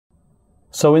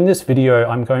So in this video,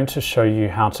 I'm going to show you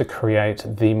how to create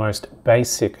the most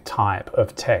basic type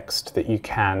of text that you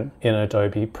can in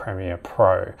Adobe Premiere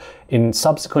Pro. In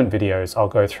subsequent videos, I'll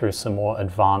go through some more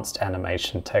advanced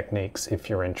animation techniques if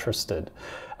you're interested.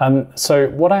 So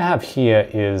what I have here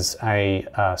is a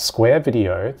square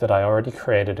video that I already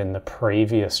created in the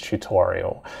previous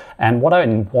tutorial. And what I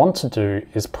want to do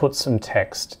is put some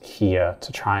text here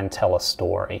to try and tell a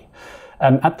story.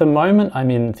 At the moment,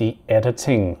 I'm in the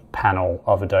editing panel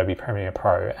of Adobe Premiere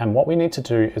Pro, and what we need to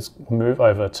do is move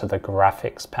over to the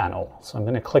graphics panel. So I'm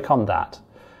going to click on that,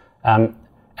 and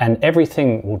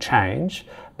everything will change.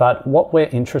 But what we're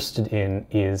interested in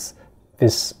is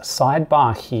this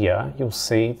sidebar here. You'll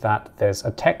see that there's a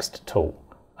text tool,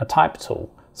 a type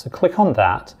tool. So click on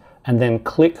that, and then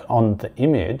click on the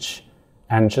image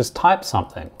and just type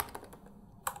something.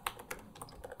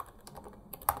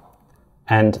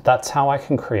 And that's how I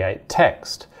can create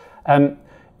text.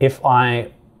 If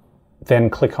I then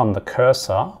click on the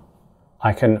cursor,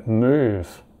 I can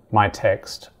move my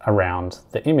text around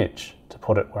the image to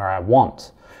put it where I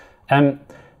want.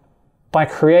 By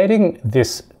creating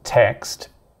this text,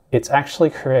 it's actually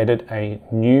created a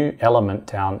new element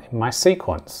down in my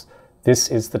sequence. This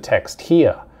is the text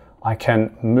here. I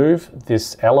can move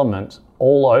this element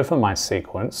all over my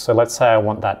sequence. So let's say I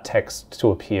want that text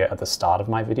to appear at the start of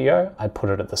my video, I'd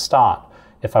put it at the start.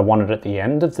 If I want it at the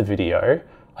end of the video,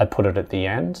 I'd put it at the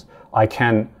end. I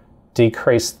can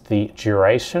decrease the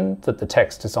duration that the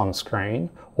text is on screen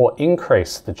or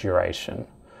increase the duration.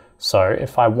 So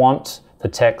if I want the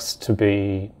text to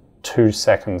be 2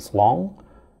 seconds long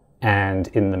and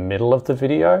in the middle of the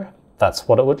video, that's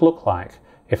what it would look like.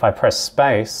 If I press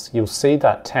space, you'll see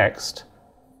that text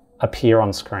appear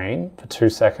on screen for 2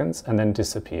 seconds and then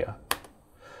disappear.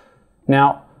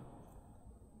 Now,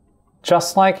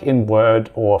 just like in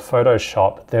Word or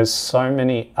Photoshop, there's so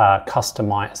many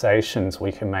customizations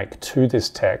we can make to this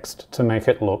text to make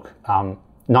it look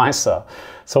nicer.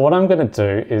 So what I'm going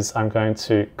to do is I'm going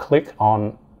to click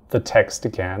on the text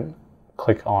again,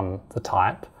 click on the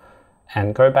type,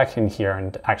 and go back in here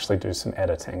and actually do some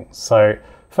editing. So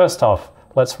first off,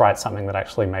 let's write something that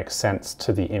actually makes sense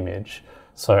to the image.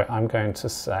 So I'm going to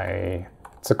say,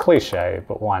 it's a cliche,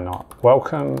 but why not?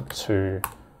 Welcome to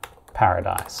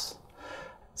paradise.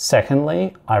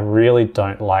 Secondly, I really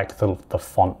don't like the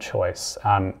font choice.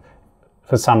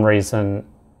 For some reason,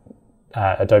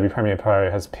 Adobe Premiere Pro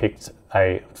has picked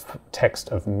a text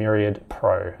of Myriad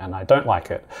Pro, and I don't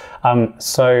like it.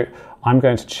 So I'm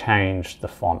going to change the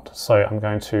font. So I'm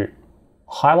going to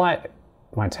highlight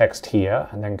my text here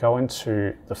and then go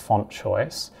into the font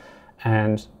choice,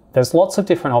 and there's lots of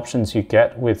different options you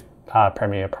get with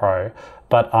Premiere Pro,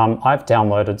 but I've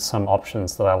downloaded some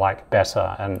options that I like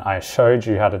better, and I showed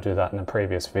you how to do that in a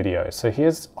previous video. So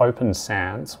here's Open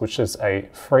Sans, which is a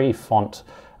free font,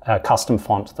 custom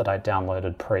font that I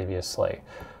downloaded previously.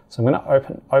 So I'm going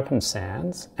to open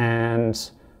Sans, and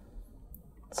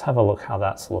let's have a look how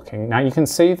that's looking. Now you can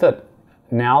see that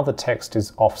now the text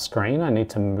is off screen. I need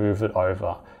to move it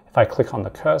over. If I click on the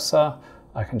cursor,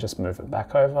 I can just move it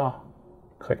back over.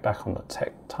 Click back on the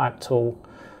type tool.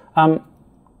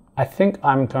 I think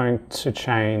I'm going to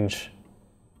change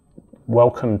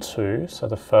welcome to, so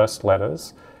the first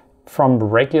letters, from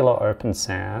regular Open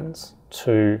Sans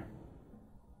to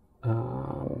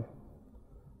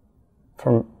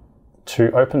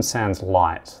Open Sans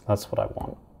Lite. That's what I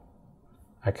want.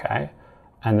 Okay,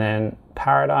 and then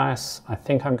Paradise, I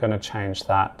think I'm going to change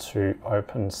that to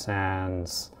Open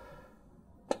Sans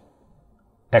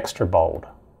Extra Bold.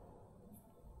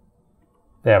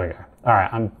 There we go. All right,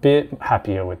 I'm a bit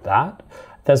happier with that.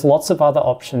 There's lots of other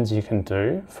options you can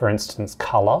do. For instance,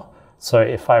 color. So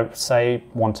if I say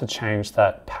want to change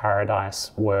that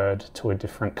paradise word to a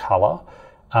different color,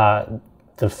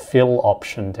 the fill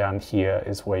option down here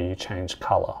is where you change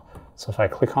color. So if I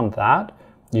click on that,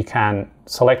 you can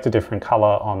select a different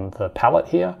color on the palette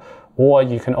here, or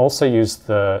you can also use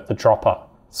the dropper.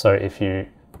 So if you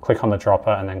click on the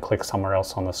dropper and then click somewhere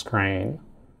else on the screen,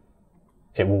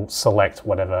 it will select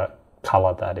whatever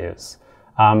color that is.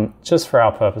 Just for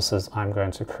our purposes, I'm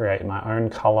going to create my own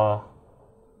color.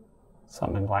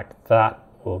 Something like that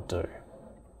will do.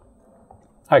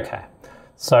 Okay,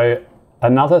 so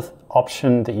another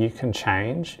option that you can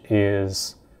change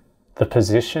is the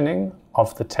positioning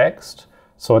of the text.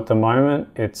 So at the moment,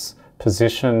 it's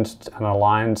positioned and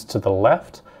aligned to the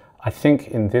left. I think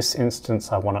in this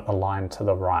instance, I want it aligned to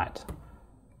the right.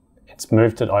 It's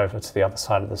moved it over to the other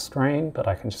side of the screen, but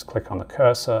I can just click on the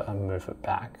cursor and move it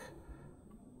back.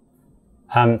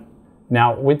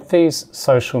 Now with these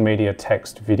social media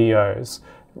text videos,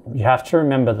 you have to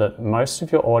remember that most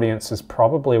of your audience is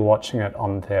probably watching it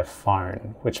on their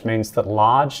phone, which means that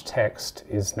large text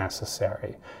is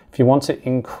necessary. If you want to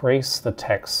increase the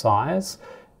text size,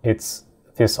 it's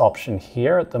this option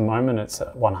here. At the moment it's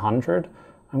at 100.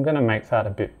 I'm going to make that a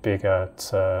bit bigger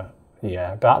to,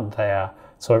 yeah, about there.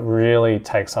 So it really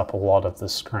takes up a lot of the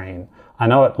screen. I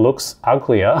know it looks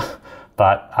uglier,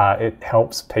 but it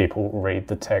helps people read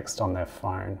the text on their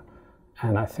phone.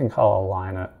 And I think I'll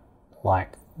align it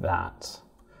like that.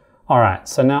 All right,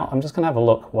 so now I'm just going to have a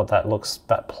look what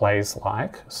that plays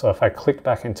like. So if I click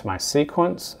back into my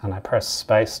sequence and I press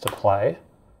space to play,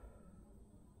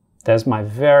 there's my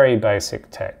very basic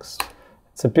text.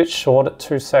 It's a bit short at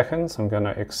 2 seconds. I'm going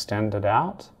to extend it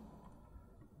out.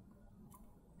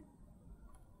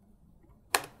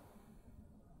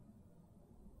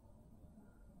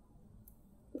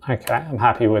 Okay, I'm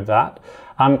happy with that.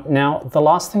 Now, the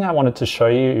last thing I wanted to show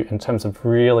you in terms of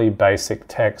really basic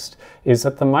text is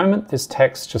at the moment this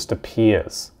text just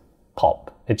appears,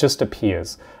 pop. It just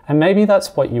appears. And maybe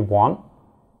that's what you want,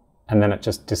 and then it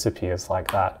just disappears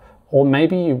like that. Or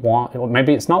maybe you want, or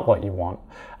maybe it's not what you want.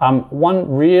 One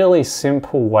really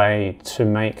simple way to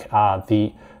make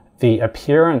the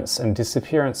appearance and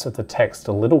disappearance of the text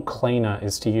a little cleaner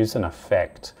is to use an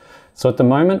effect. So at the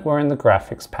moment we're in the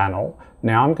graphics panel.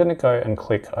 Now I'm going to go and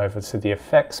click over to the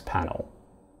effects panel.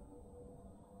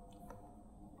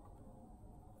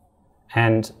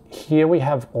 And here we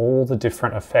have all the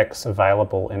different effects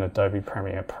available in Adobe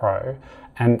Premiere Pro.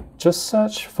 And just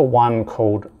search for one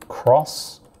called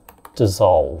Cross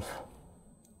Dissolve.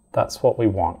 That's what we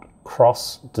want,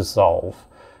 Cross Dissolve.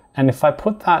 And if I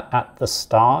put that at the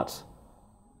start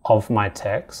of my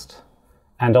text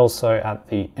and also at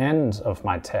the end of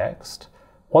my text,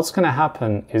 what's going to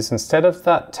happen is instead of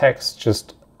that text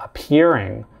just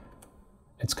appearing,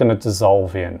 it's going to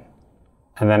dissolve in,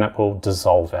 and then it will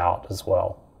dissolve out as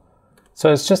well.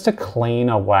 So it's just a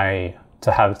cleaner way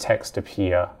to have text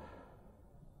appear.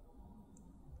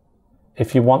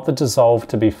 If you want the dissolve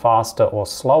to be faster or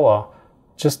slower,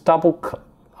 just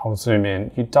I'll zoom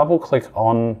in. You double click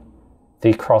on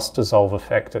the cross dissolve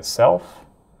effect itself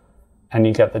and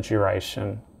you get the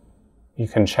duration. You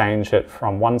can change it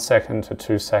from 1 second to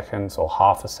 2 seconds or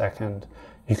half a second.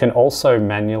 You can also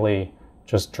manually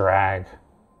just drag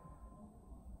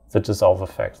the dissolve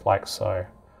effect like so.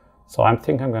 So I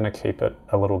think I'm going to keep it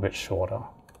a little bit shorter.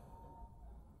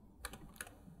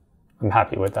 I'm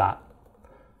happy with that.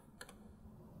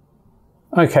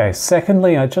 Okay,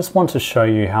 secondly, I just want to show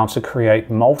you how to create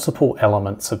multiple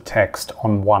elements of text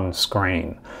on one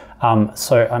screen.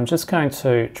 So I'm just going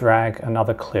to drag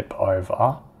another clip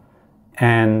over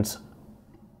and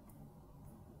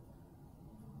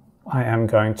I am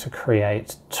going to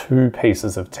create 2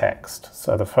 pieces of text.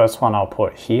 So the first one I'll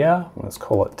put here, let's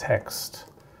call it text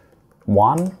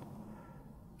 1.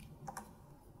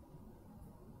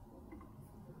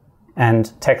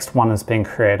 And text 1 is being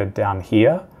created down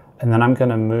here. And then I'm going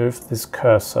to move this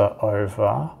cursor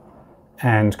over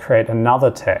and create another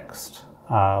text.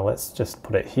 Let's just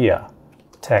put it here,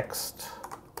 text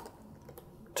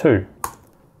 2.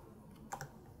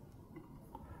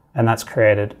 And that's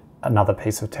created another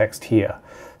piece of text here.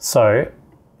 So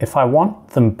if I want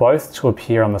them both to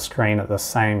appear on the screen at the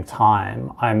same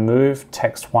time, I move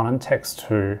text 1 and text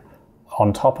 2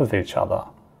 on top of each other.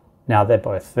 Now they're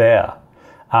both there.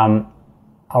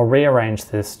 I'll rearrange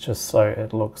this just so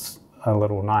it looks a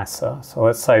little nicer. So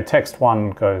let's say text 1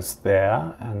 goes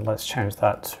there, and let's change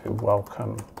that to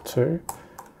welcome to.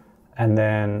 And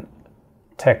then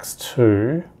text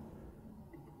 2,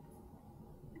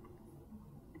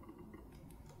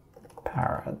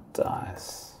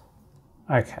 paradise.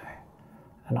 Okay,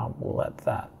 and I'll let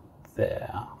that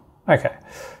there. Okay,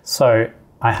 so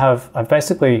I've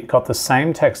basically got the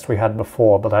same text we had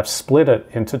before, but I've split it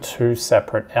into 2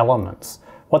 separate elements.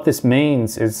 What this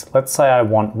means is, let's say I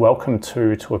want welcome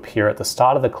to appear at the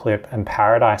start of the clip and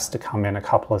paradise to come in a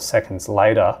couple of seconds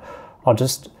later. I'll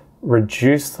just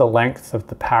reduce the length of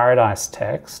the paradise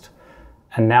text.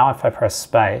 And now if I press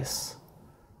space,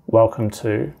 welcome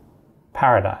to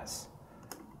paradise.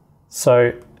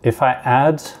 So if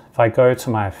I go to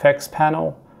my effects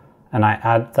panel and I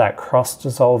add that cross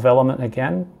dissolve element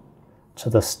again to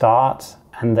the start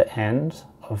and the end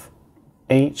of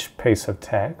each piece of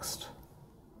text,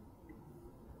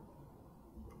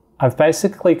 I've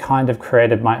basically kind of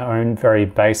created my own very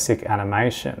basic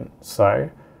animation. So,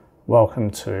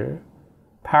 welcome to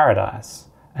paradise.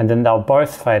 And then they'll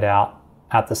both fade out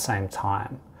at the same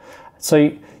time.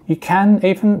 So you can,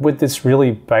 even with this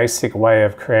really basic way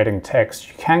of creating text,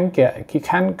 you can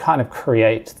kind of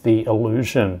create the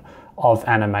illusion of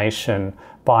animation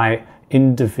by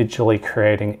individually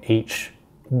creating each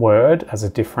word as a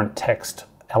different text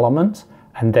element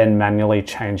and then manually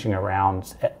changing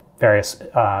around various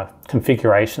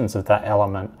configurations of that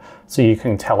element so you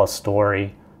can tell a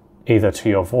story either to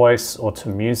your voice or to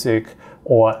music,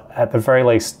 or at the very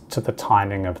least to the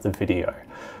timing of the video.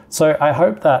 So I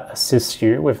hope that assists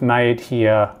you. We've made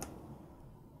here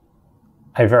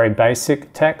a very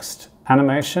basic text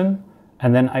animation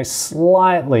and then a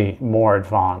slightly more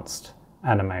advanced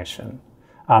animation.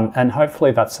 And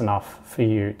hopefully that's enough for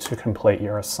you to complete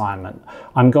your assignment.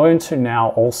 I'm going to now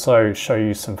also show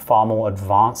you some far more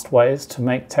advanced ways to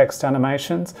make text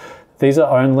animations. These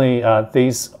are only,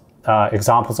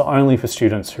 examples are only for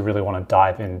students who really want to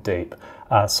dive in deep.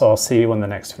 So I'll see you in the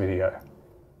next video.